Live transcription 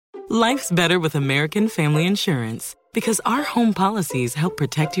Life's better with American Family Insurance because our home policies help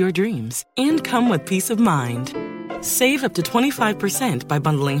protect your dreams and come with peace of mind. Save up to 25% by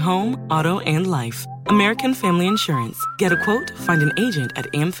bundling home, auto, and life. American Family Insurance. Get a quote, find an agent at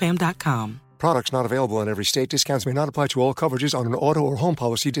amfam.com. Products not available in every state. Discounts may not apply to all coverages on an auto or home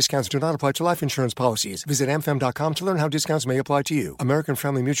policy. Discounts do not apply to life insurance policies. Visit amfam.com to learn how discounts may apply to you. American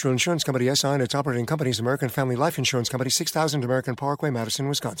Family Mutual Insurance Company, SI, and its operating companies, American Family Life Insurance Company, 6000 American Parkway, Madison,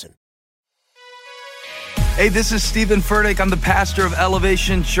 Wisconsin. Hey, this is Stephen Furtick. I'm the pastor of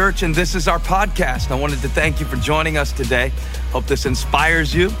Elevation Church, and this is our podcast. I wanted to thank you for joining us today. Hope this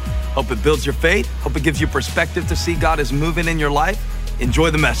inspires you. Hope it builds your faith. Hope it gives you perspective to see God is moving in your life.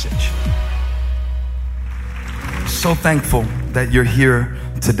 Enjoy the message. So thankful that you're here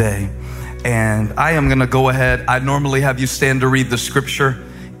today. And I am going to go ahead. I normally have you stand to read the scripture.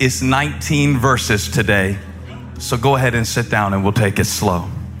 It's 19 verses today. So go ahead and sit down and we'll take it slow.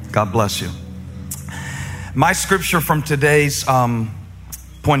 God bless you. My scripture from today's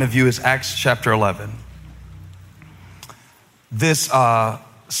point of view is Acts chapter 11. This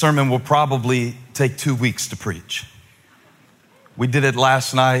sermon will probably take 2 weeks to preach. We did it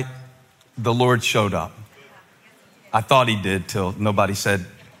last night. The Lord showed up. I thought he did till nobody said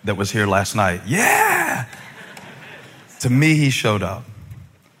that was here last night. Yeah! To me, he showed up.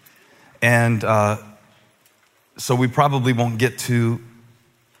 And so we probably won't get to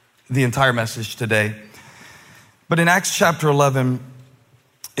the entire message today. But in Acts chapter 11,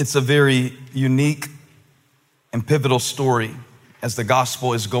 it's a very unique and pivotal story as the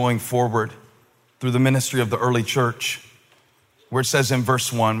gospel is going forward through the ministry of the early church, where it says in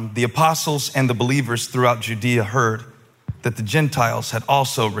verse 1, the apostles and the believers throughout Judea heard that the Gentiles had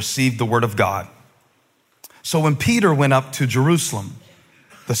also received the word of God. So when Peter went up to Jerusalem,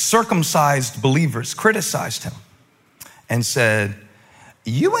 the circumcised believers criticized him and said,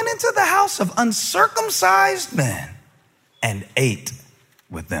 you went into the house of uncircumcised men and ate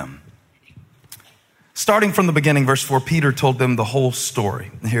with them. Starting from the beginning, verse 4, Peter told them the whole story.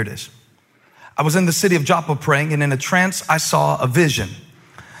 And here it is. I was in the city of Joppa praying, and in a trance, I saw a vision.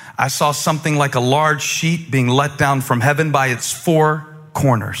 I saw something like a large sheet being let down from heaven by its four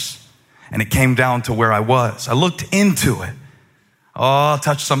corners, and it came down to where I was. I looked into it. Oh,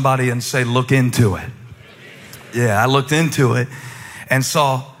 touch somebody and say, look into it. Yeah, I looked into it and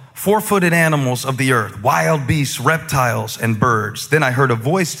saw four-footed animals of the earth, wild beasts, reptiles, and birds. Then I heard a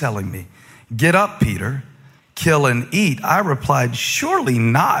voice telling me, get up, Peter, kill and eat. I replied, surely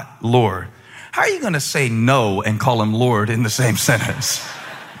not, Lord. How are you going to say no and call him Lord in the same sentence?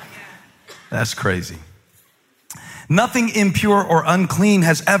 That's crazy. Nothing impure or unclean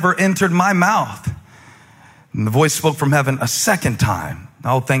has ever entered my mouth. And the voice spoke from heaven a second time.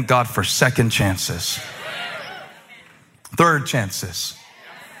 Oh, thank God for second chances. Third chances.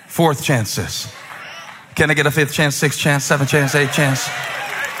 Fourth chances. Can I get a fifth chance, sixth chance, seventh chance, eighth chance?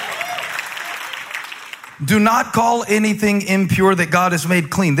 Do not call anything impure that God has made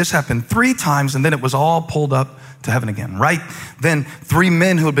clean. This happened 3 times, and then it was all pulled up to heaven again. Right then, 3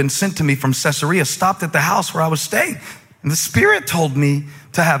 men who had been sent to me from Caesarea stopped at the house where I was staying. And the Spirit told me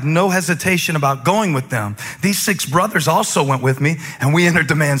to have no hesitation about going with them. These 6 brothers also went with me, and we entered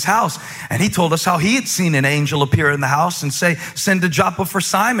the man's house. And he told us how he had seen an angel appear in the house and say, send to Joppa for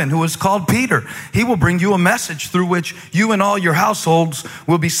Simon, who is called Peter. He will bring you a message through which you and all your households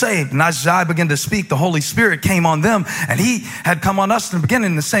will be saved. And as I began to speak, the Holy Spirit came on them, and he had come on us in the beginning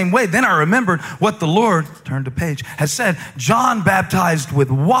in the same way. Then I remembered what the Lord, turn to page, has said, John baptized with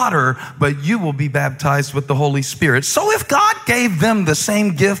water, but you will be baptized with the Holy Spirit. So if God gave them the same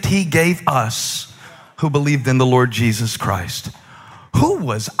gift he gave us who believed in the Lord Jesus Christ, who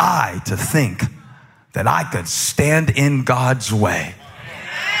was I to think that I could stand in God's way?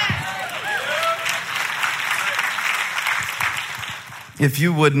 If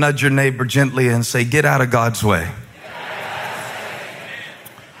you would nudge your neighbor gently and say, get out of God's way.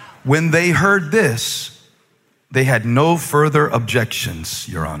 When they heard this, they had no further objections,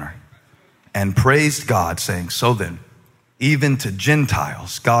 Your Honor, and praised God, saying, so then, even to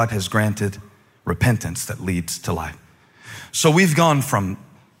Gentiles, God has granted repentance that leads to life. So we've gone from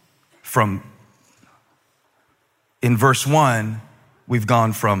in verse 1, we've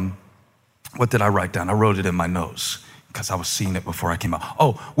gone from, what did I write down? I wrote it in my notes because I was seeing it before I came out.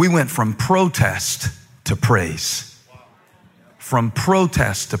 Oh, we went from protest to praise. From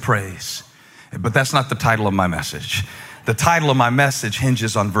protest to praise. But that's not the title of my message. The title of my message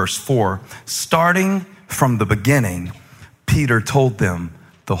hinges on verse 4. Starting from the beginning, Peter told them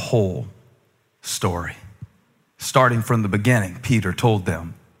the whole story. Starting from the beginning, Peter told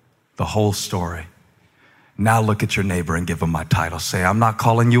them the whole story. Now look at your neighbor and give him my title. Say, I'm not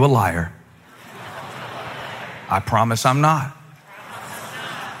calling you a liar. I promise I'm not.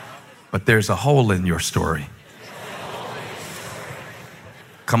 But there's a hole in your story.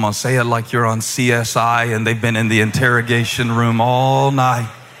 Come on, say it like you're on CSI and they've been in the interrogation room all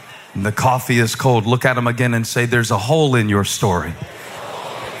night and the coffee is cold. Look at them again and say, there's a hole in your story.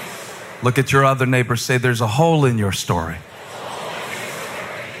 Look at your other neighbor, say, there's a hole in your story.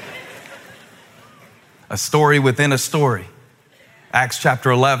 A story within a story. Acts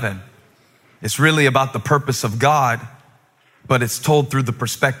chapter 11. It's really about the purpose of God, but it's told through the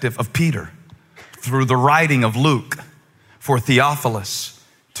perspective of Peter, through the writing of Luke for Theophilus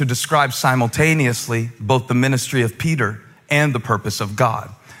to describe simultaneously both the ministry of Peter and the purpose of God.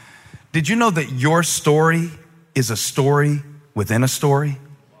 Did you know that your story is a story within a story?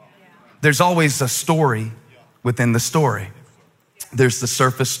 There's always a story within the story. There's the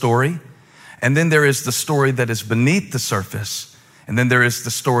surface story, and then there is the story that is beneath the surface, and then there is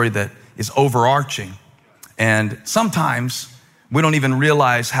the story that is overarching. And sometimes we don't even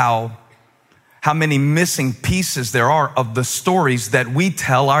realize how many missing pieces there are of the stories that we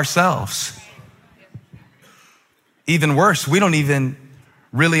tell ourselves. Even worse, we don't even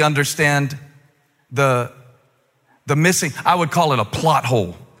really understand the missing, I would call it a plot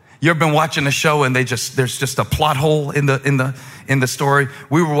hole. You ever been watching a show and there's just a plot hole in the story?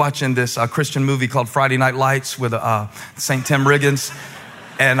 We were watching this Christian movie called Friday Night Lights with St. Tim Riggins,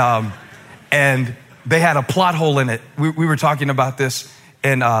 and they had a plot hole in it. We were talking about this,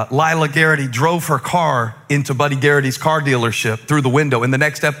 and Lila Garrity drove her car into Buddy Garrity's car dealership through the window. In the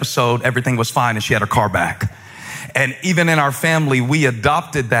next episode, everything was fine and she had her car back. And even in our family, we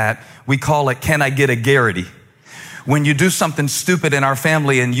adopted that. We call it, can I get a Garrity? When you do something stupid in our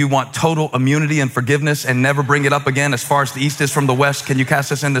family and you want total immunity and forgiveness and never bring it up again, as far as the east is from the west, can you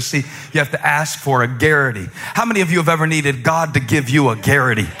cast us in the sea? You have to ask for a Garrity. How many of you have ever needed God to give you a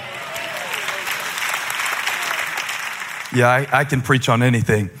Garrity? Yeah, I can preach on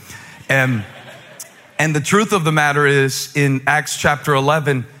anything. And the truth of the matter is, in Acts chapter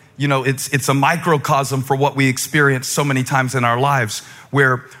 11, you know, it's a microcosm for what we experience so many times in our lives,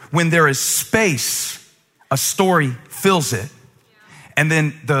 where when there is space, a story fills it. And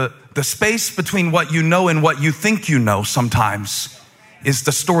then the space between what you know and what you think you know sometimes is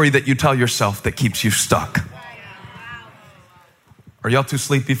the story that you tell yourself that keeps you stuck. Are y'all too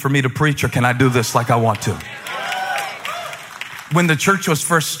sleepy for me to preach, or can I do this like I want to? When the church was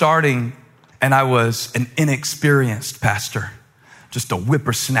first starting and I was an inexperienced pastor, just a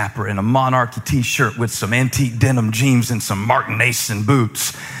whippersnapper in a Monarchy t-shirt with some antique denim jeans and some Martin Nason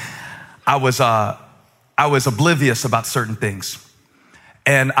boots, I was oblivious about certain things.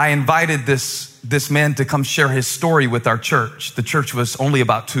 And I invited this man to come share his story with our church. The church was only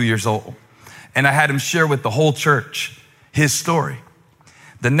about 2 years old. And I had him share with the whole church his story.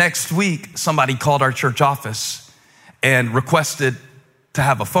 The next week, somebody called our church office and requested to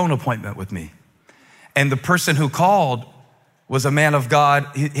have a phone appointment with me. And the person who called was a man of God.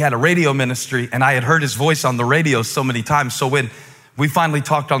 He had a radio ministry, and I had heard his voice on the radio so many times. So when we finally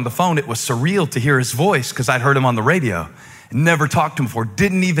talked on the phone, it was surreal to hear his voice because I'd heard him on the radio. Never talked to him before,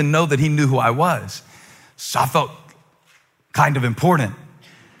 didn't even know that he knew who I was. So I felt kind of important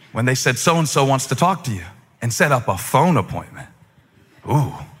when they said, so-and-so wants to talk to you, and set up a phone appointment.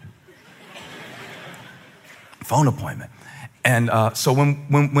 Ooh. Phone appointment. And so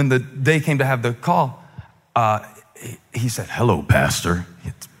when the day came to have the call, he said, hello, Pastor.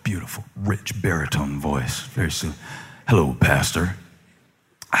 It's beautiful, rich baritone voice, very soon. Hello, Pastor.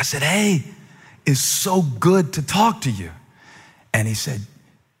 I said, hey, it's so good to talk to you. And he said,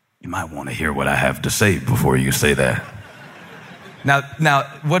 you might want to hear what I have to say before you say that. Now,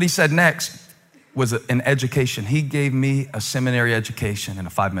 what he said next was an education. He gave me a seminary education in a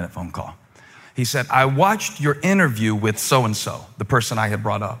 5-minute phone call. He said, I watched your interview with so-and-so, the person I had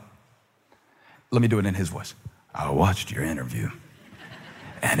brought up. Let me do it in his voice. I watched your interview,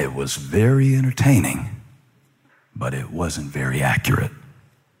 and it was very entertaining, but it wasn't very accurate.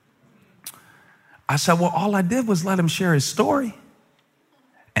 I said, well, all I did was let him share his story.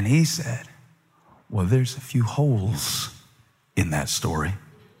 And he said, well, there's a few holes in that story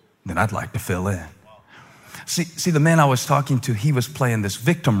that I'd like to fill in. See, the man I was talking to, he was playing this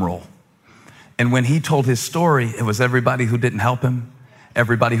victim role. And when he told his story, it was everybody who didn't help him,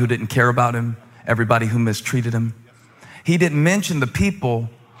 everybody who didn't care about him, everybody who mistreated him. He didn't mention the people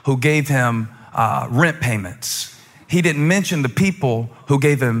who gave him rent payments. he didn't mention the people who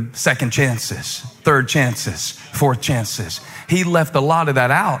gave him second chances, third chances, fourth chances. He left a lot of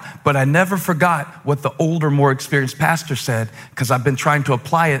that out, but I never forgot what the older, more experienced pastor said, because I've been trying to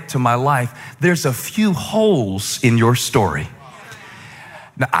apply it to my life. There's a few holes in your story.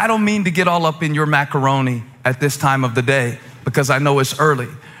 Now, I don't mean to get all up in your macaroni at this time of the day, because I know it's early.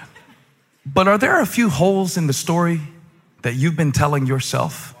 But are there a few holes in the story that you've been telling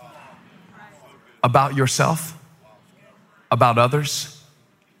yourself? About yourself? About others?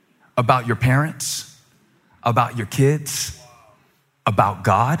 About your parents? About your kids? About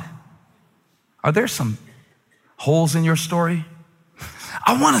God? Are there some holes in your story?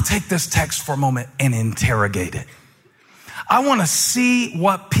 I want to take this text for a moment and interrogate it. I want to see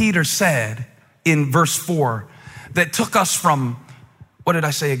what Peter said in verse 4 that took us from, what did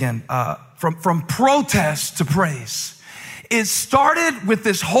I say again? From protest to praise. It started with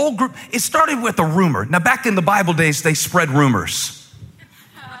this whole group. It started with a rumor. Now, back in the Bible days, they spread rumors.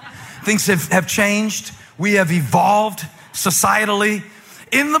 Things have changed. We have evolved societally.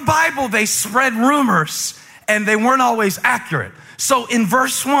 In the Bible, they spread rumors, and they weren't always accurate. So in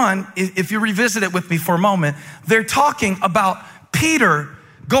verse 1, if you revisit it with me for a moment, they're talking about Peter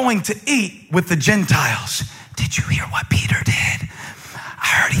going to eat with the Gentiles. Did you hear what Peter did? I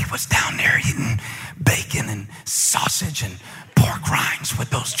heard he was down there eating bacon and sausage and pork rinds with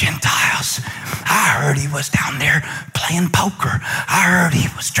those Gentiles. I heard he was down there playing poker. I heard he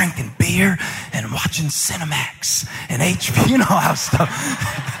was drinking beer and watching Cinemax and HBO. You know how stuff.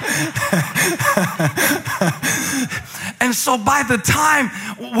 And so by the time,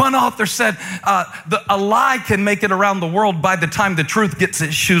 one author said, a lie can make it around the world by the time the truth gets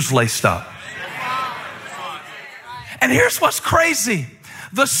its shoes laced up. And here's what's crazy.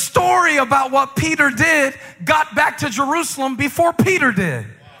 The story about what Peter did got back to Jerusalem before Peter did.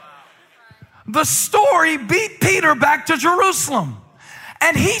 The story beat Peter back to Jerusalem.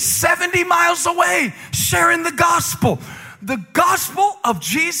 And he's 70 miles away sharing the gospel. The gospel of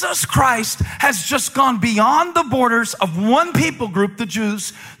Jesus Christ has just gone beyond the borders of one people group, the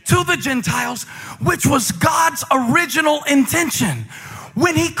Jews, to the Gentiles, which was God's original intention.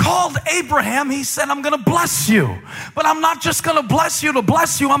 When he called Abraham, he said, I'm going to bless you. But I'm not just going to bless you to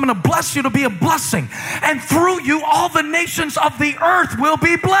bless you. I'm going to bless you to be a blessing. And through you, all the nations of the earth will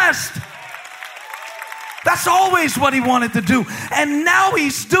be blessed. That's always what he wanted to do. And now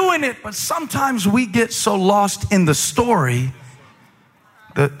he's doing it. But sometimes we get so lost in the story,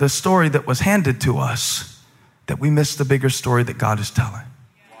 the story that was handed to us, that we miss the bigger story that God is telling.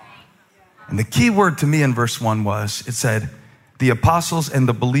 And the key word to me in verse 1 was, it said, the apostles and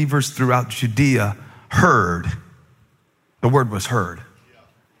the believers throughout Judea heard. The word was heard.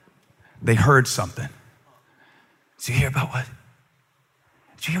 They heard something. Did you hear about what?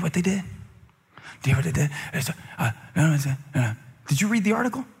 Did you hear what they did? Did you hear what they did? Did you read the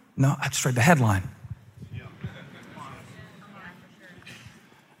article? No, I just read the headline.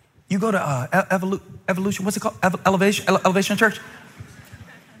 You go to Evolution, what's it called? Elevation Church?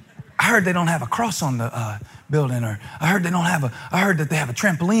 I heard they don't have a cross on the building, or I heard that they have a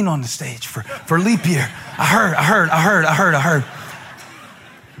trampoline on the stage for leap year. I heard.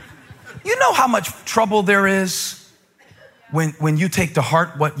 You know how much trouble there is when you take to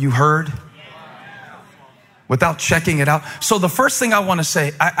heart what you heard without checking it out. So the first thing I want to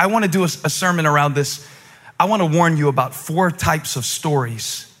say, I want to do a sermon around this. I want to warn you about 4 types of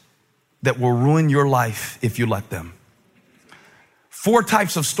stories that will ruin your life if you let them. 4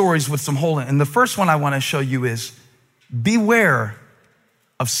 types of stories with some hole in it. And the first one I want to show you is beware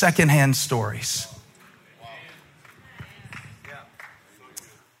of secondhand stories.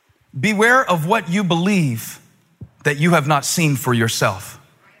 Beware of what you believe that you have not seen for yourself.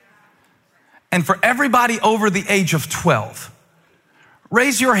 And for everybody over the age of 12,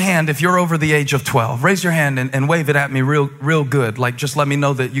 raise your hand if you're over the age of 12. Raise your hand and wave it at me real good. Like, just let me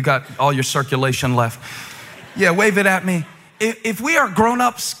know that you got all your circulation left. Yeah, wave it at me. If we are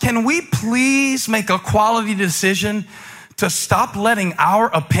grown-ups, can we please make a quality decision to stop letting our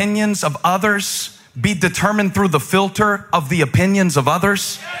opinions of others be determined through the filter of the opinions of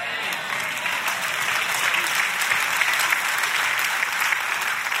others?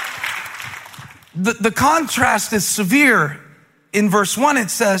 The contrast is severe. In verse 1,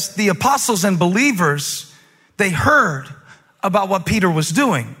 it says, the apostles and believers, they heard about what Peter was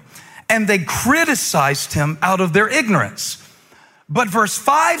doing, and they criticized him out of their ignorance. But verse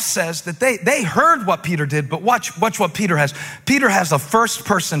 5 says that they heard what Peter did, but watch what Peter has. Peter has a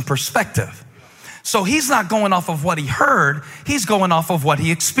first-person perspective. So he's not going off of what he heard, he's going off of what he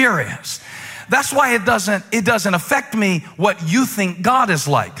experienced. That's why it doesn't affect me what you think God is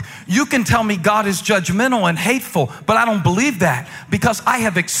like. You can tell me God is judgmental and hateful, but I don't believe that because I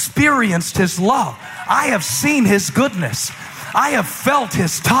have experienced his love. I have seen his goodness. I have felt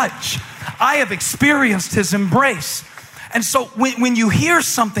his touch. I have experienced his embrace. And so when you hear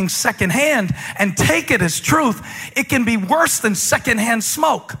something secondhand and take it as truth, it can be worse than secondhand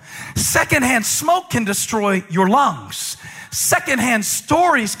smoke. Secondhand smoke can destroy your lungs. Secondhand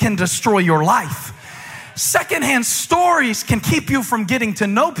stories can destroy your life. Secondhand stories can keep you from getting to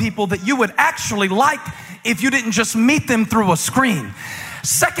know people that you would actually like if you didn't just meet them through a screen.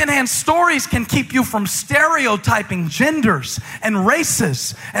 Secondhand stories can keep you from stereotyping genders and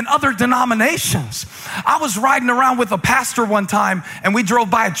races and other denominations. I was riding around with a pastor one time and we drove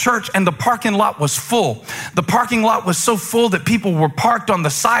by a church and the parking lot was full. The parking lot was so full that people were parked on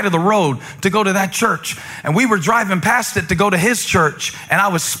the side of the road to go to that church. And we were driving past it to go to his church and I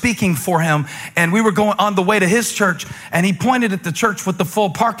was speaking for him and we were going on the way to his church and he pointed at the church with the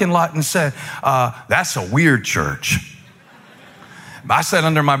full parking lot and said, that's a weird church. I said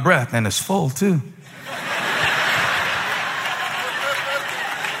under my breath, and it's full too.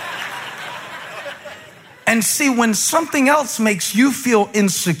 And see, when something else makes you feel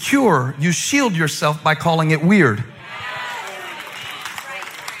insecure, you shield yourself by calling it weird.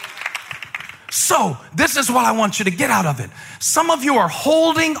 So this is what I want you to get out of it. Some of you are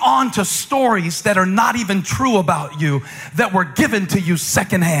holding on to stories that are not even true about you, that were given to you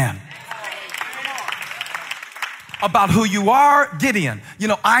secondhand. About who you are, Gideon. You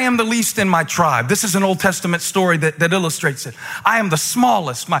know, I am the least in my tribe. This is an Old Testament story that illustrates it. I am the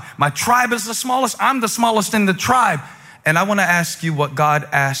smallest. My tribe is the smallest. I'm the smallest in the tribe. And I want to ask you what God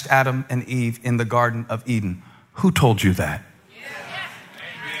asked Adam and Eve in the Garden of Eden. Who told you that?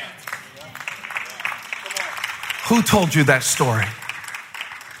 Who told you that story?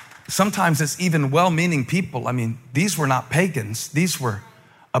 Sometimes it's even well-meaning people. I mean, these were not pagans. These were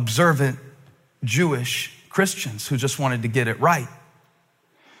observant Jewish Christians who just wanted to get it right.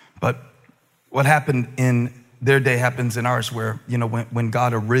 But what happened in their day happens in ours where, you know, when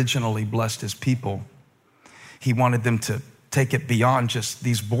God originally blessed his people, he wanted them to take it beyond just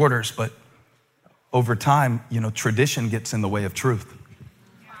these borders. But over time, you know, tradition gets in the way of truth.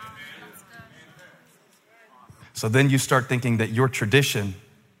 So then you start thinking that your tradition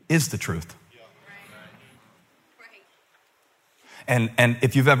is the truth. And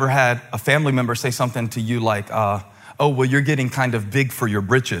if you've ever had a family member say something to you like, oh, well, you're getting kind of big for your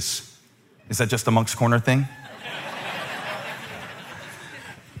britches. Is that just a Moncks Corner thing?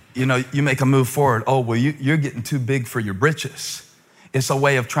 You know, you make a move forward. Oh, well, you're getting too big for your britches. It's a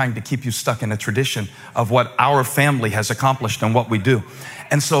way of trying to keep you stuck in a tradition of what our family has accomplished and what we do.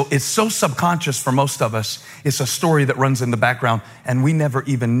 And so it's so subconscious for most of us. It's a story that runs in the background and we never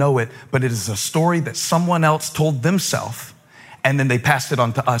even know it, but it is a story that someone else told themselves. And then they passed it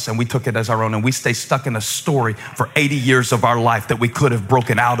on to us and we took it as our own. And we stay stuck in a story for 80 years of our life that we could have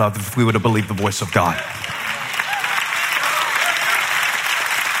broken out of if we would have believed the voice of God.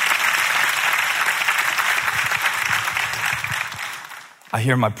 I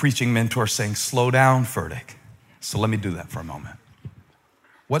hear my preaching mentor saying, slow down, Furtick. So let me do that for a moment.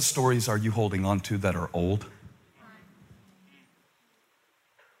 What stories are you holding on to that are old?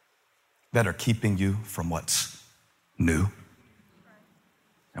 That are keeping you from what's new?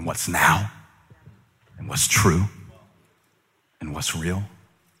 And what's now, and what's true, and what's real.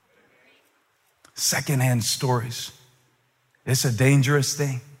 Secondhand stories. It's a dangerous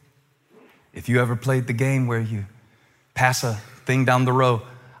thing. If you ever played the game where you pass a thing down the row,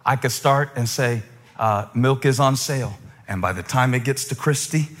 I could start and say, milk is on sale. And by the time it gets to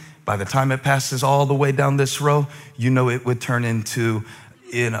Christie, by the time it passes all the way down this row, you know it would turn into,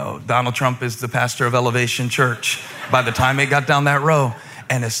 you know, Donald Trump is the pastor of Elevation Church. By the time it got down that row.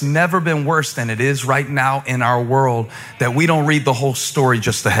 And it's never been worse than it is right now in our world that we don't read the whole story,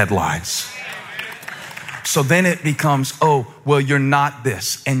 just the headlines. So then it becomes, oh, well, you're not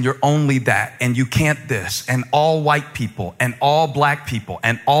this and you're only that and you can't this, and all white people and all black people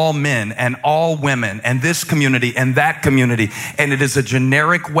and all men and all women and this community and that community. And it is a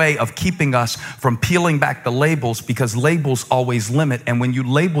generic way of keeping us from peeling back the labels, because labels always limit. And when you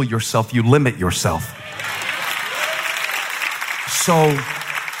label yourself, you limit yourself. So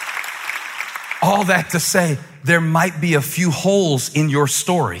all that to say, there might be a few holes in your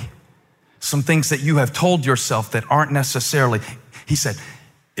story. Some things that you have told yourself that aren't necessarily, he said,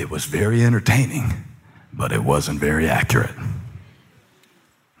 it was very entertaining, but it wasn't very accurate.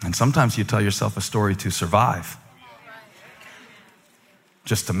 And sometimes you tell yourself a story to survive,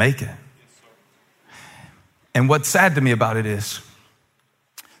 just to make it. And what's sad to me about it is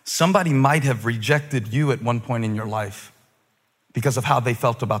somebody might have rejected you at one point in your life because of how they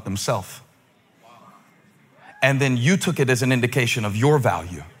felt about themselves. And then you took it as an indication of your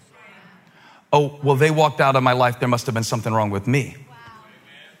value. Oh, well, they walked out of my life. There must have been something wrong with me.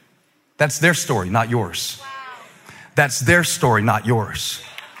 That's their story, not yours. That's their story, not yours.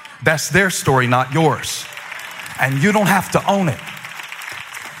 That's their story, not yours. And you don't have to own it.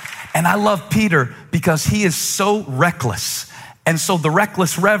 And I love Peter because he is so reckless. And so the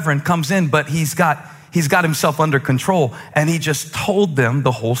reckless reverend comes in, but he's got himself under control, and he just told them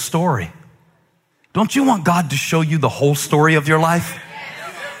the whole story. Don't you want God to show you the whole story of your life?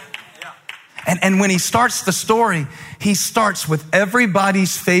 And when he starts the story, he starts with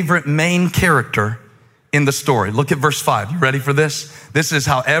everybody's favorite main character in the story. Look at verse 5. You ready for this? This is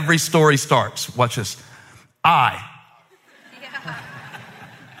how every story starts. Watch this. I.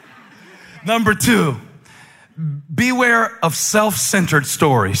 Number 2, beware of self-centered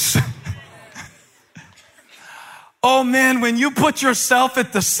stories. Oh man, when you put yourself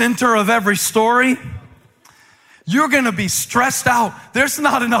at the center of every story, you're gonna be stressed out. There's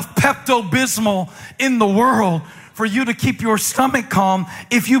not enough Pepto-Bismol in the world for you to keep your stomach calm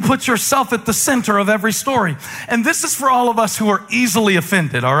if you put yourself at the center of every story. And this is for all of us who are easily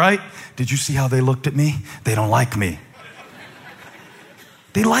offended, all right? Did you see how they looked at me? They don't like me.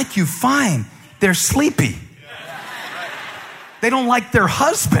 They like you fine. They're sleepy. They don't like their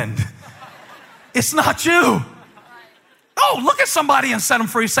husband. It's not you. Oh, look at somebody and set them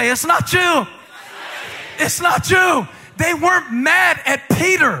free. Say, it's not you. It's not you. They weren't mad at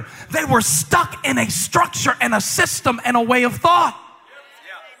Peter. They were stuck in a structure and a system and a way of thought.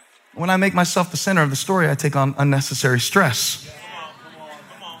 When I make myself the center of the story, I take on unnecessary stress.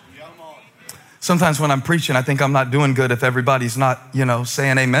 Sometimes when I'm preaching, I think I'm not doing good if everybody's not,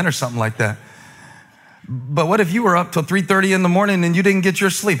 saying amen or something like that. But what if you were up till 3:30 in the morning and you didn't get your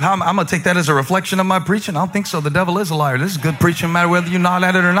sleep? I'm going to take that as a reflection of my preaching. I don't think so. The devil is a liar. This is good preaching, no matter whether you nod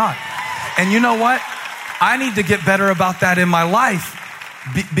at it or not. And you know what? I need to get better about that in my life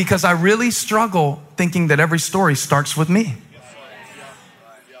because I really struggle thinking that every story starts with me.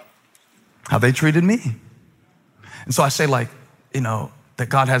 How they treated me. And so I say that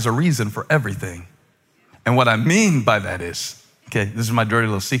God has a reason for everything. And what I mean by that is, this is my dirty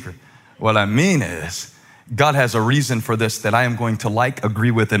little secret. What I mean is God has a reason for this that I am going to agree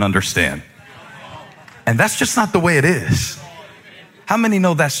with, and understand. And that's just not the way it is. How many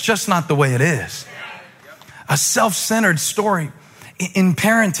know that's just not the way it is? A self-centered story in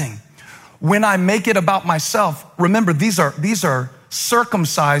parenting. When I make it about myself, remember, these are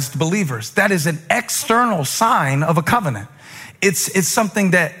circumcised believers. That is an external sign of a covenant. It's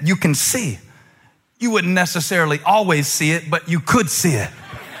something that you can see. You wouldn't necessarily always see it, but you could see it.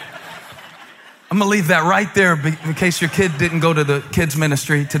 I'm gonna leave that right there in case your kid didn't go to the kids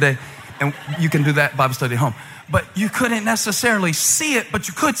ministry today, and you can do that Bible study at home. But you couldn't necessarily see it, but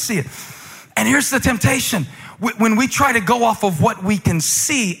you could see it. And here's the temptation. When we try to go off of what we can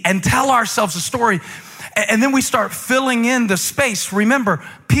see and tell ourselves a story, and then we start filling in the space. Remember,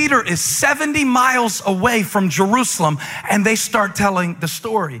 Peter is 70 miles away from Jerusalem, and they start telling the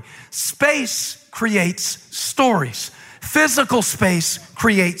story. Space creates stories. Physical space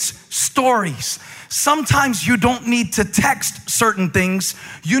creates stories. Sometimes you don't need to text certain things.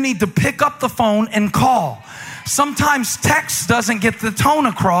 You need to pick up the phone and call. Sometimes text doesn't get the tone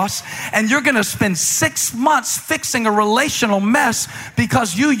across, and you're going to spend 6 months fixing a relational mess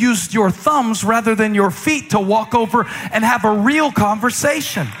because you used your thumbs rather than your feet to walk over and have a real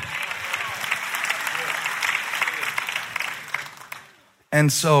conversation.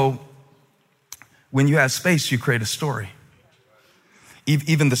 And so when you have space, you create a story.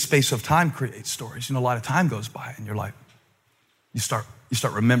 Even the space of time creates stories. A lot of time goes by, and you're like, you start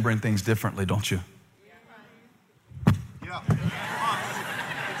remembering things differently, don't you?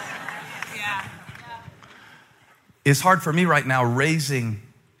 It's hard for me right now raising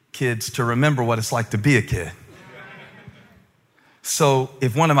kids to remember what it's like to be a kid. So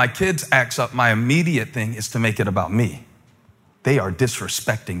if one of my kids acts up, my immediate thing is to make it about me. They are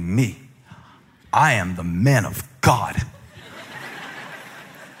disrespecting me. I am the man of God.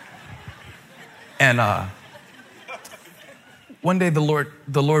 And one day the Lord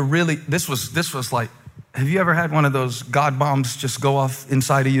really, this was like, have you ever had one of those God bombs just go off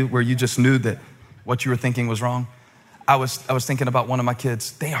inside of you where you just knew that what you were thinking was wrong? I was thinking about one of my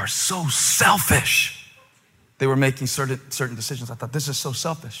kids. They are so selfish. They were making certain decisions. I thought, this is so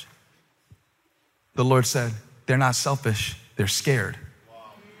selfish. The Lord said, they're not selfish, they're scared.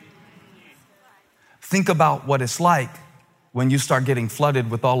 Think about what it's like when you start getting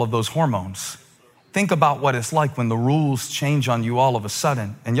flooded with all of those hormones. Think about what it's like when the rules change on you all of a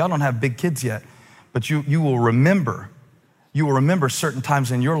sudden. And y'all don't have big kids yet, but you will remember You will remember certain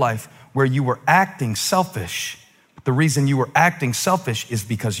times in your life where you were acting selfish. The reason you were acting selfish is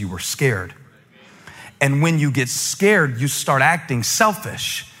because you were scared. And when you get scared, you start acting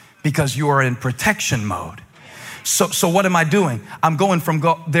selfish because you are in protection mode. So what am I doing? I'm going from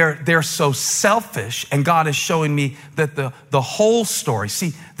they're so selfish, and God is showing me that the whole story.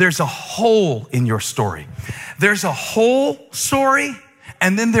 See, there's a hole in your story. There's a whole story,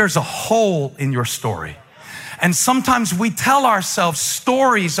 and then there's a hole in your story. And sometimes we tell ourselves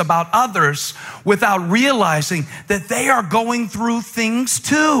stories about others without realizing that they are going through things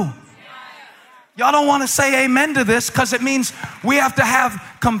too. Y'all don't want to say amen to this because it means we have to have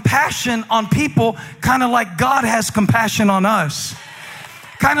compassion on people, kind of like God has compassion on us.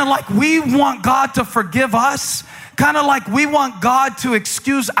 Kind of like we want God to forgive us. Kind of like we want God to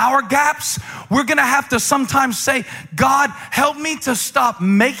excuse our gaps. We're going to have to sometimes say, God, help me to stop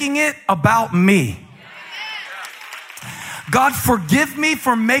making it about me. God, forgive me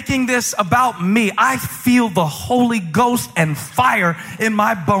for making this about me. I feel the Holy Ghost and fire in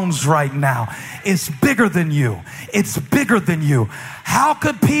my bones right now. It's bigger than you. It's bigger than you. How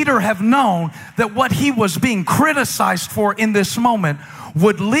could Peter have known that what he was being criticized for in this moment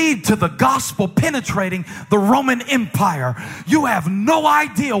would lead to the gospel penetrating the Roman Empire? You have no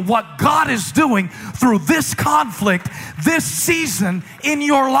idea what God is doing through this conflict, this season in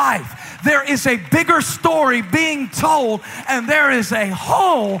your life. There is a bigger story being told, and there is a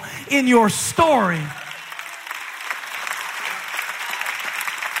hole in your story.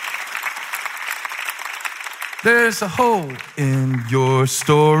 There's a hole in your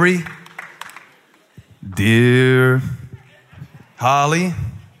story, dear Holly,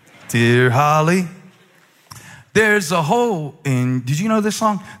 dear Holly. There's a hole in, did you know this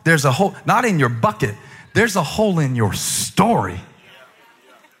song? There's a hole, not in your bucket. There's a hole in your story.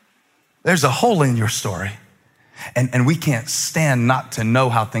 There's a hole in your story. And we can't stand not to know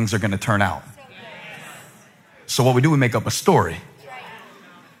how things are going to turn out. So what we do, we make up a story.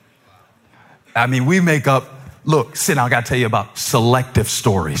 I mean, we make up, look, sit down, I got to tell you about selective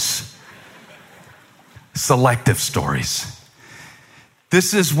stories. Selective stories.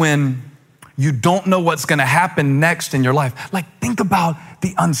 This is when you don't know what's going to happen next in your life. Like, think about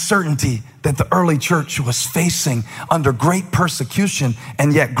the uncertainty that the early church was facing under great persecution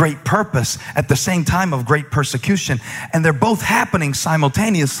and yet great purpose at the same time of great persecution. And they're both happening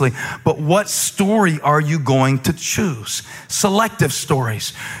simultaneously. But what story are you going to choose? Selective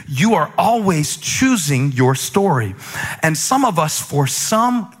stories. You are always choosing your story. And some of us, for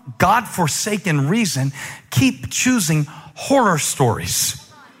some God-forsaken reason, keep choosing horror stories.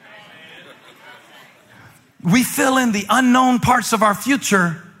 We fill in the unknown parts of our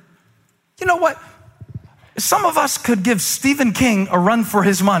future. You know what? Some of us could give Stephen King a run for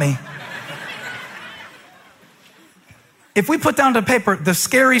his money. If we put down to paper the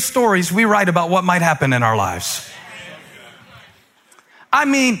scary stories we write about what might happen in our lives. I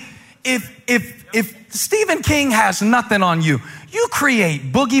mean, if Stephen King has nothing on you, you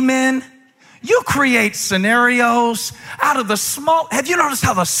create boogeymen. You create scenarios out of the small. Have you noticed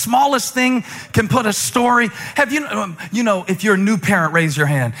how the smallest thing can put a story? Have you if you're a new parent, raise your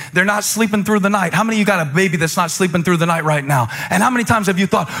hand. They're not sleeping through the night. How many of you got a baby that's not sleeping through the night right now? And how many times have you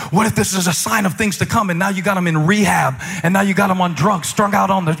thought, what if this is a sign of things to come? And now you got them in rehab, and now you got them on drugs, strung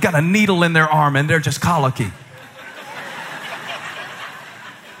out on, they've got a needle in their arm, and they're just colicky.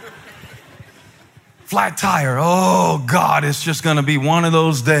 Flat tire. Oh God, it's just going to be one of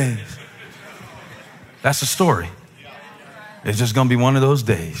those days. That's a story. It's just going to be one of those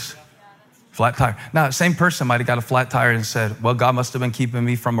days. Flat tire. Now, the same person might have got a flat tire and said, well, God must have been keeping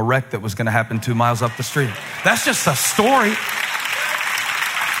me from a wreck that was going to happen 2 miles up the street. That's just a story.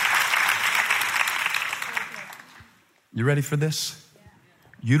 You ready for this?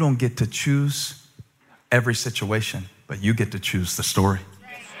 You don't get to choose every situation, but you get to choose the story.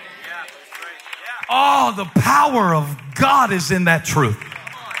 Oh, the power of God is in that truth.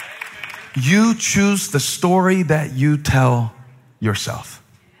 You choose the story that you tell yourself.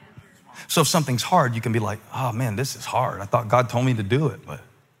 So if something's hard, you can be like, oh man, this is hard. I thought God told me to do it, but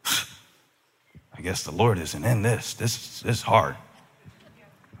I guess the Lord isn't in this. This is hard.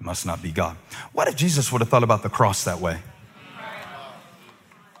 It must not be God. What if Jesus would have thought about the cross that way?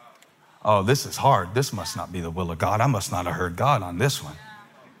 Oh, this is hard. This must not be the will of God. I must not have heard God on this one.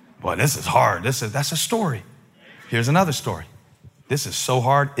 Boy, this is hard. That's a story. Here's another story. This is so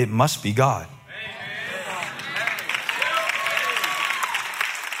hard, it must be God.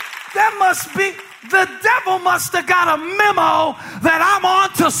 That must be, the devil must have got a memo that I'm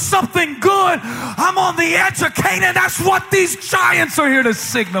on to something good. I'm on the edge of Canaan. That's what these giants are here to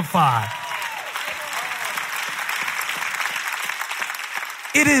signify.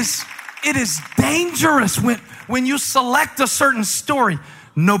 It is dangerous when you select a certain story.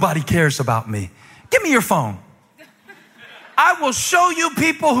 Nobody cares about me. Give me your phone. I will show you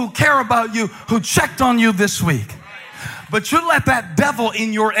people who care about you, who checked on you this week. But you let that devil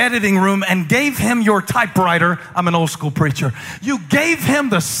in your editing room and gave him your typewriter. I'm an old school preacher. You gave him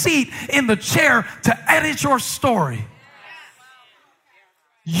the seat in the chair to edit your story.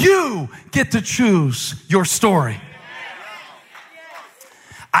 You get to choose your story.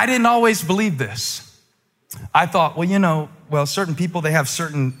 I didn't always believe this. I thought, certain people, they have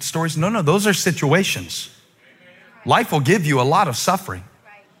certain stories. No, those are situations. Life will give you a lot of suffering.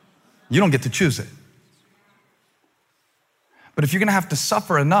 You don't get to choose it. But if you're going to have to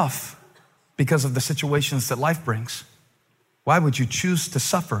suffer enough because of the situations that life brings, why would you choose to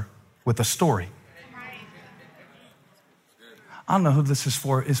suffer with a story? I don't know who this is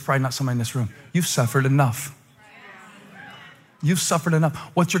for. It's probably not somebody in this room. You've suffered enough. You've suffered enough.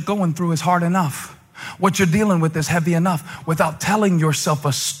 What you're going through is hard enough. What you're dealing with is heavy enough without telling yourself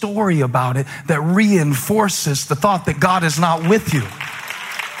a story about it that reinforces the thought that God is not with you.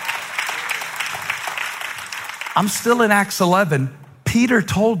 I'm still in Acts 11. Peter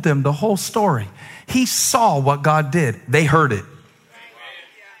told them the whole story. He saw what God did. They heard it.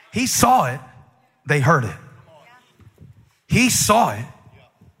 He saw it. They heard it. He saw it.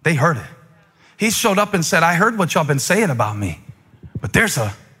 They heard it. He showed up and said, I heard what y'all been saying about me, but there's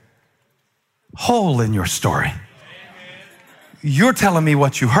a hole in your story. You're telling me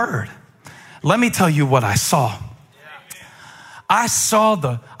what you heard. Let me tell you what I saw. I saw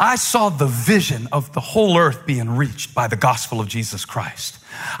the vision of the whole earth being reached by the gospel of Jesus Christ.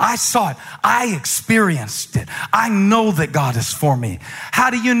 I saw it. I experienced it. I know that God is for me. How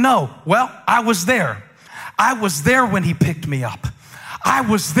do you know? Well, I was there. I was there when he picked me up. I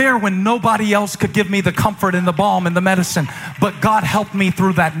was there when nobody else could give me the comfort and the balm and the medicine, but God helped me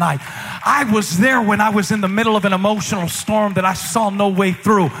through that night. I was there when I was in the middle of an emotional storm that I saw no way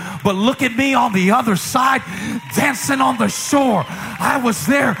through, but look at me on the other side, dancing on the shore. I was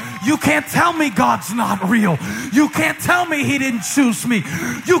there. You can't tell me God's not real. You can't tell me he didn't choose me.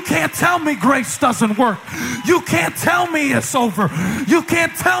 You can't tell me grace doesn't work. You can't tell me it's over. You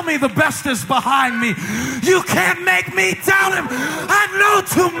can't tell me the best is behind me. You can't make me doubt him. I know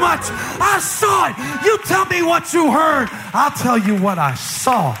too much. I saw it. You tell me what you heard. I'll tell you what I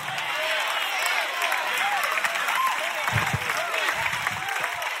saw.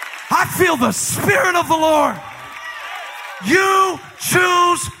 I feel the Spirit of the Lord. You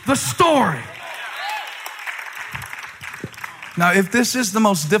choose the story. Now, if this is the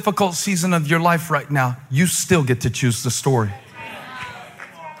most difficult season of your life right now, you still get to choose the story.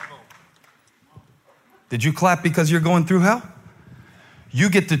 Did you clap because you're going through hell? You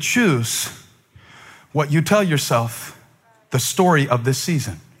get to choose what you tell yourself, the story of this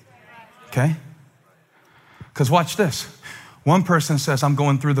season. Okay? Because watch this. One person says, I'm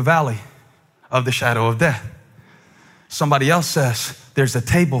going through the valley of the shadow of death. Somebody else says, there's a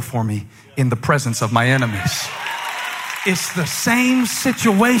table for me in the presence of my enemies. It's the same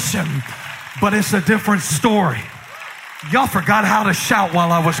situation, but it's a different story. Y'all forgot how to shout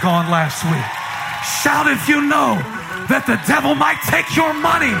while I was gone last week. Shout if you know that the devil might take your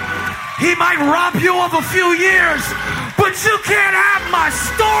money. He might rob you of a few years, but you can't have my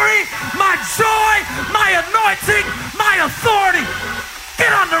story, my joy, my anointing, my authority.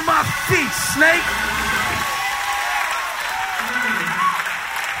 Get under my feet, snake.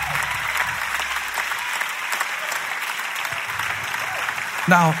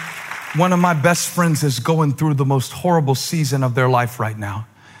 Now, one of my best friends is going through the most horrible season of their life right now.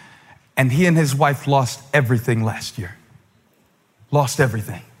 And he and his wife lost everything last year. Lost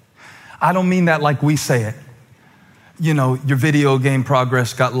everything. I don't mean that like we say it. You know, your video game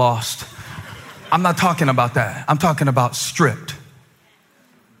progress got lost. I'm not talking about that. I'm talking about stripped.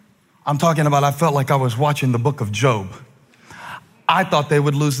 I'm talking about I felt like I was watching the book of Job. I thought they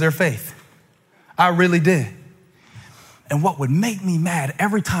would lose their faith. I really did. And what would make me mad,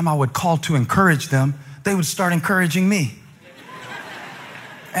 every time I would call to encourage them, they would start encouraging me.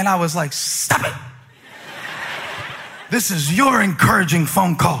 And I was like, stop it. This is your encouraging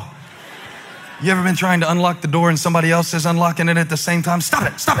phone call. You ever been trying to unlock the door and somebody else is unlocking it at the same time? Stop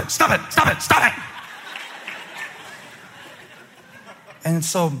it, stop it, stop it, stop it, stop it. And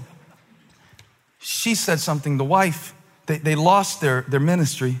so she said something. The wife, they lost their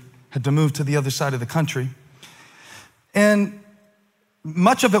ministry, had to move to the other side of the country. And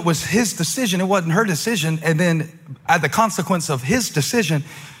much of it was his decision. It wasn't her decision. And then as the consequence of his decision,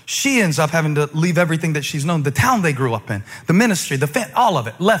 she ends up having to leave everything that she's known, the town they grew up in, the ministry, all of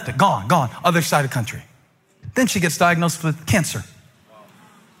it, left it, gone, other side of the country. Then she gets diagnosed with cancer.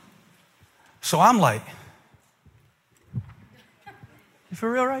 So I'm like, you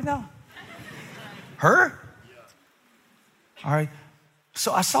for real right now? Her? All right.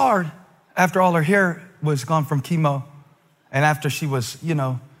 So I saw her after all her hair was gone from chemo, and after she was,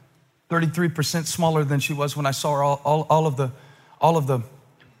 33% smaller than she was when I saw her, all of the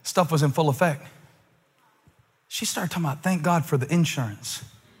stuff was in full effect. She started talking about, thank God for the insurance.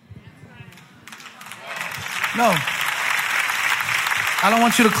 No, I don't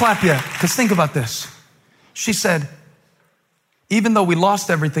want you to clap yet, because think about this. She said, even though we lost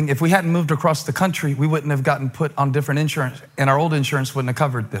everything, if we hadn't moved across the country, we wouldn't have gotten put on different insurance, and our old insurance wouldn't have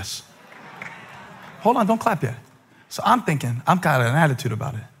covered this. Hold on, don't clap yet. So I'm thinking, I've got an attitude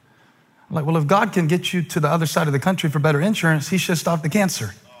about it. I'm like, well, if God can get you to the other side of the country for better insurance, he should stop the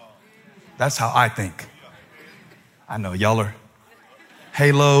cancer. That's how I think. I know y'all are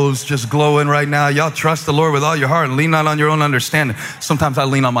halos just glowing right now. Y'all trust the Lord with all your heart and lean not on your own understanding. Sometimes I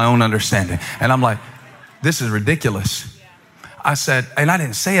lean on my own understanding. And I'm like, this is ridiculous. I said, and I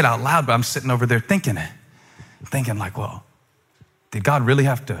didn't say it out loud, but I'm sitting over there thinking it. Thinking like, well, did God really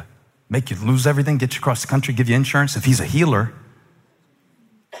have to make you lose everything, get you across the country, give you insurance? If he's a healer,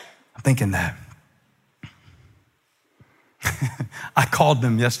 I'm thinking that. I called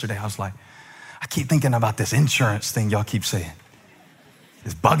them yesterday. I was like, I keep thinking about this insurance thing y'all keep saying.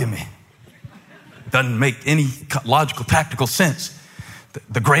 It's bugging me. Doesn't make any logical, tactical sense.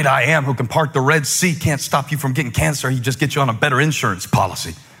 The great I am who can part the Red Sea can't stop you from getting cancer. He just gets you on a better insurance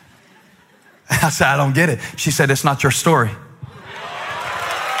policy. I said, I don't get it. She said, it's not your story.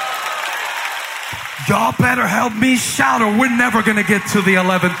 Y'all better help me shout or we're never going to get to the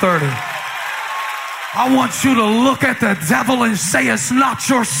 11:30. I want you to look at the devil and say, it's not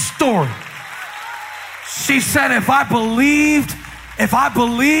your story. She said, if I believed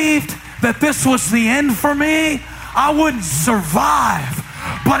that this was the end for me, I wouldn't survive.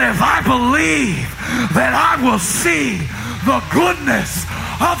 But if I believe that I will see the goodness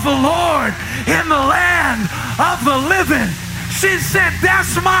of the Lord in the land of the living, she said,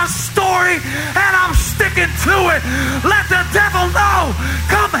 that's my story and I'm sticking to it. Let the devil know,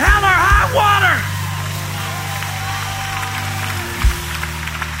 come hell or high water.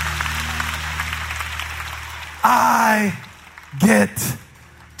 I get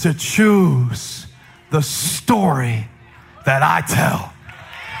to choose the story that I tell.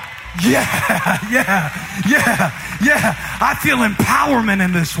 Yeah. I feel empowerment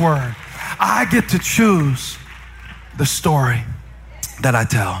in this word. I get to choose the story that I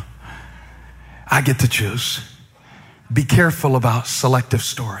tell. I get to choose. Be careful about selective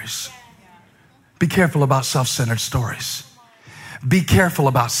stories. Be careful about self-centered stories. Be careful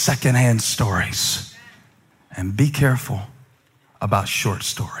about secondhand stories. And be careful about short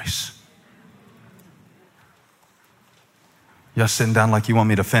stories. Y'all sitting down like you want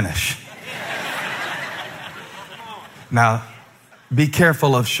me to finish. Now, be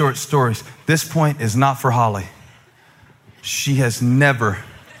careful of short stories. This point is not for Holly. She has never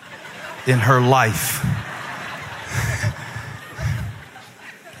in her life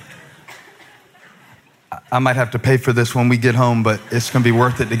I might have to pay for this when we get home, but it's going to be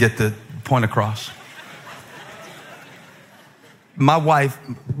worth it to get the point across. My wife,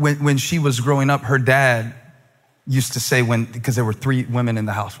 when she was growing up, her dad used to say because there were 3 women in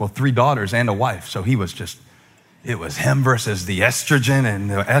the house, well, 3 daughters and a wife. So it was him versus the estrogen, and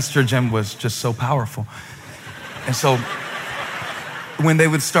the estrogen was just so powerful. And so when they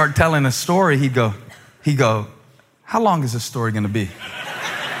would start telling a story, he'd go, how long is this story going to be?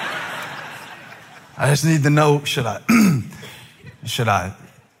 I just need to know, should I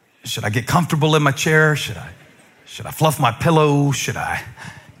get comfortable in my chair? Should I fluff my pillow? Should I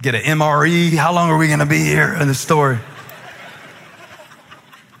get an MRE? How long are we going to be here in the story?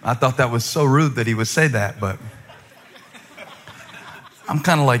 I thought that was so rude that he would say that, but I'm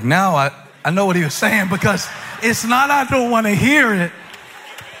kind of like, now I know what he was saying, because it's not I don't want to hear it.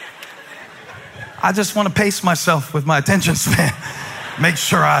 I just want to pace myself with my attention span. Make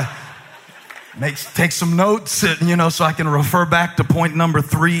sure I take some notes, so I can refer back to point number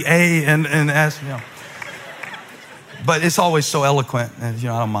 3A and ask, But it's always so eloquent, and I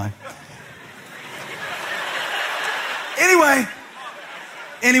don't mind.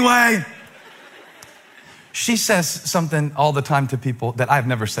 Anyway, she says something all the time to people that I've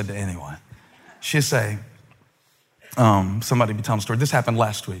never said to anyone. She'll say, somebody be telling a story. This happened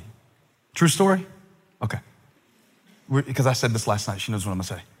last week. True story? Okay. Because I said this last night. She knows what I'm going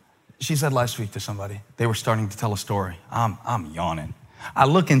to say. She said last week to somebody, they were starting to tell a story. I'm yawning. I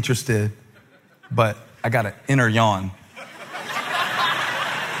look interested, but I got an inner yawn.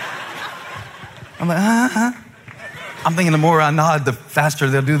 I'm like, I'm thinking the more I nod, the faster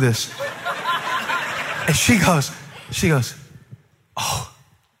they'll do this. And she goes, oh,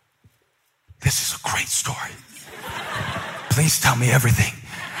 this is a great story. Please tell me everything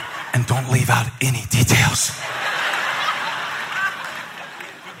and don't leave out any details.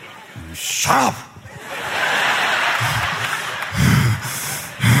 Shut up.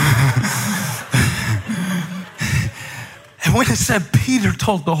 And when it said Peter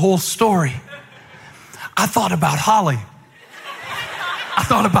told the whole story, I thought about Holly. I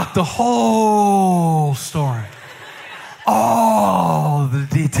thought about the whole story, all the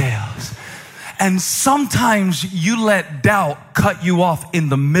details. And sometimes you let doubt cut you off in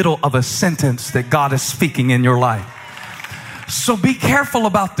the middle of a sentence that God is speaking in your life. So be careful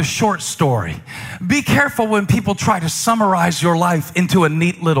about the short story. Be careful when people try to summarize your life into a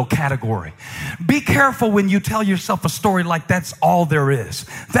neat little category. Be careful when you tell yourself a story like that's all there is.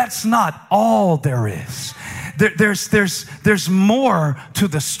 That's not all there is. There's more to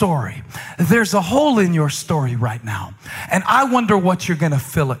the story. There's a hole in your story right now. And I wonder what you're going to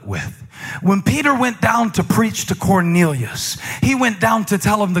fill it with. When Peter went down to preach to Cornelius, he went down to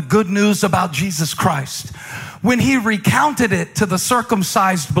tell him the good news about Jesus Christ. When he recounted it to the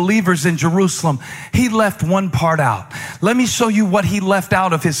circumcised believers in Jerusalem, he left one part out. Let me show you what he left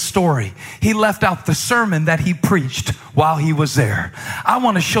out of his story. He left out the sermon that he preached while he was there. I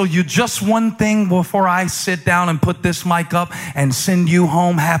want to show you just one thing before I sit down and put this mic up and send you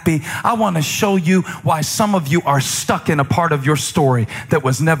home happy. I want to show you why some of you are stuck in a part of your story that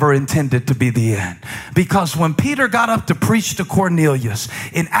was never intended to be the end. Because when Peter got up to preach to Cornelius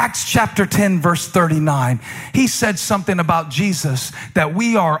in Acts chapter 10, verse 39, he said something about Jesus that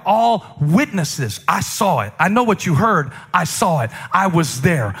we are all witnesses. I saw it. I know what you heard. I saw it. I was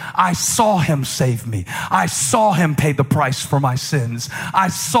there. I saw him save me. I saw him pay the price for my sins. I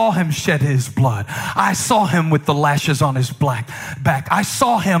saw him shed his blood. I saw him with the lashes on his back. I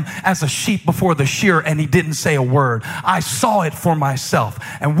saw him as a sheep before the shearer, and he didn't say a word. I saw it for myself.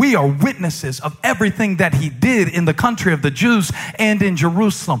 And we are witnesses of everything that he did in the country of the Jews and in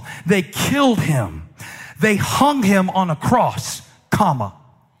Jerusalem. They killed him. They hung him on a cross, comma.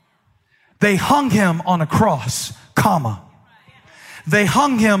 They hung him on a cross, comma. They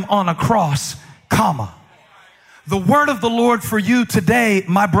hung him on a cross, comma. The word of the Lord for you today,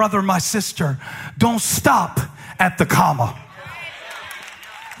 my brother, my sister, don't stop at the comma.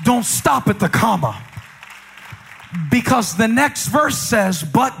 Don't stop at the comma. Because the next verse says,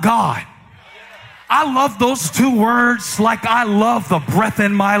 but God. I love those two words like I love the breath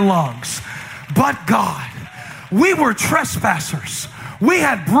in my lungs. But God. We were trespassers. We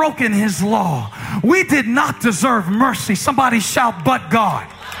had broken his law. We did not deserve mercy. Somebody shout, but God.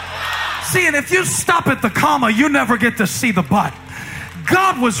 See, and if you stop at the comma, you never get to see the but.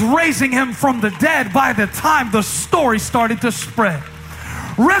 God was raising him from the dead by the time the story started to spread.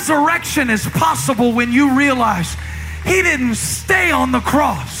 Resurrection is possible when you realize he didn't stay on the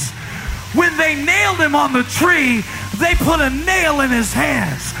cross. When they nailed him on the tree, they put a nail in his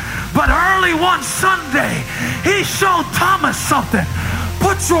hands. But early one Sunday, he showed Thomas something.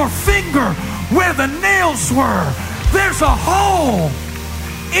 Put your finger where the nails were. There's a hole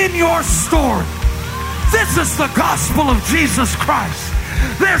in your story. This is the gospel of Jesus Christ.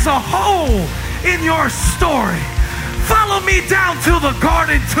 There's a hole in your story. Follow me down to the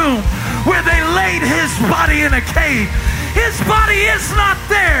garden tomb where they laid his body in a cave. His body is not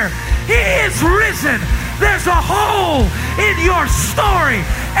there. He is risen. There's a hole in your story,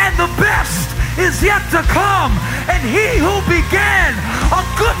 and the best is yet to come. And he who began a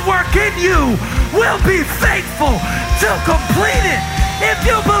good work in you will be faithful to complete it. If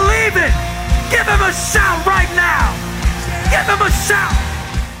you believe it, give him a shout right now. Give him a shout.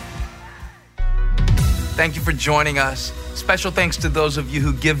 Thank you for joining us. Special thanks to those of you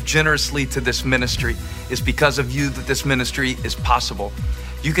who give generously to this ministry. It's because of you that this ministry is possible.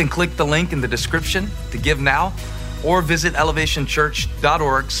 You can click the link in the description to give now, or visit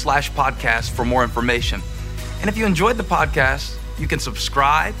elevationchurch.org/podcast for more information. And if you enjoyed the podcast, you can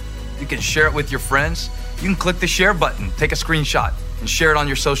subscribe, you can share it with your friends, you can click the share button, take a screenshot, and share it on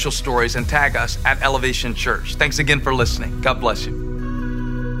your social stories and tag us at Elevation Church. Thanks again for listening. God bless you.